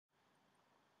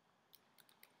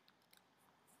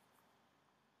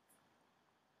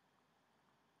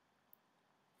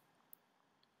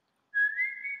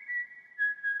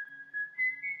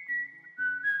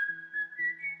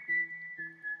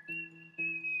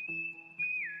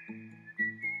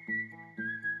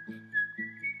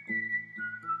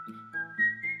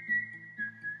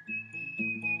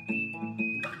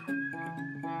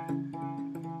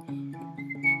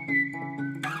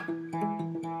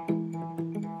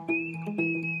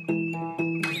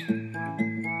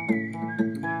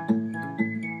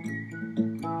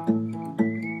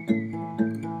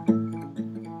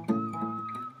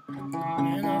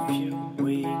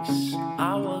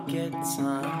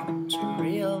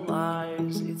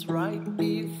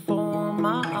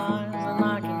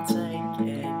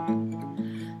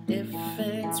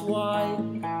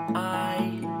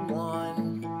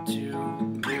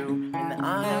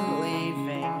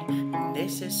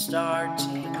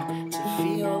to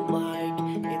feel like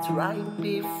it's right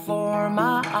before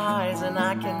my eyes and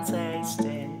I can taste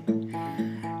it.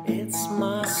 It's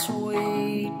my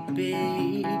sweet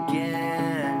beginning.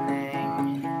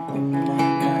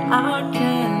 I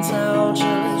can tell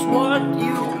just what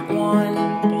you want.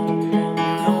 You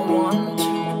don't want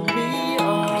to be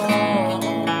alone.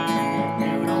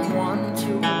 You don't want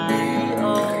to be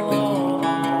alone.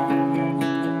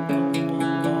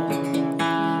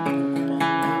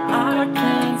 I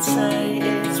can't say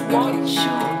it's what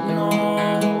you know,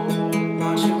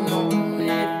 but you know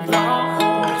it the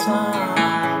whole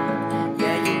time.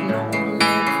 Yeah, you know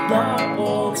it the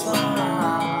whole time.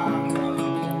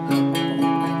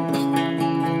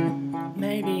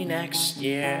 Maybe next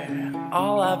year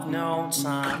I'll have no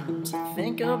time to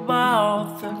think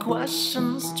about the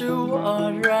questions to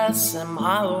address. Am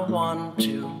I the one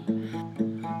to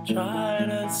try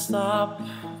to stop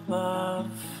the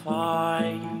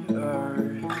fire?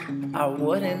 I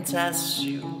wouldn't test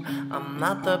you, I'm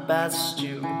not the best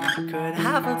you could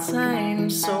have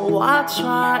attained, so I'll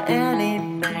try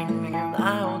anything and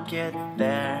I'll get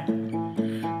there.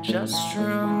 Just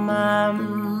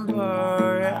remember,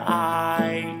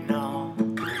 I know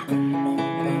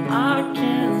I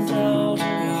can tell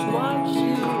just what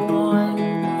you want. You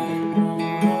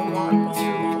don't want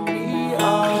to be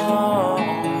alone.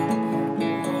 You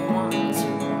don't want to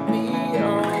be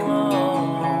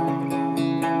alone.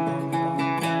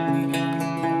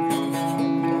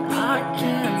 I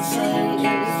can't say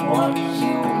it's what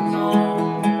you know,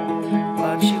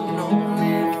 but you know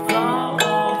it the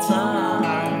whole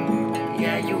time.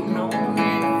 Yeah, you know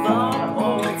it the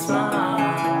whole time.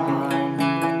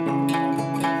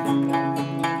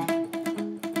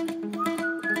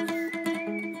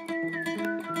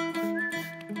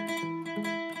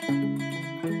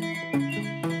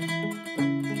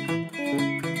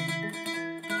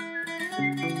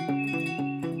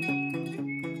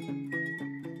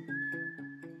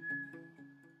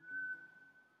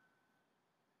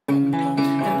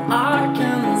 And I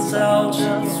can tell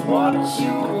just what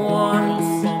you want.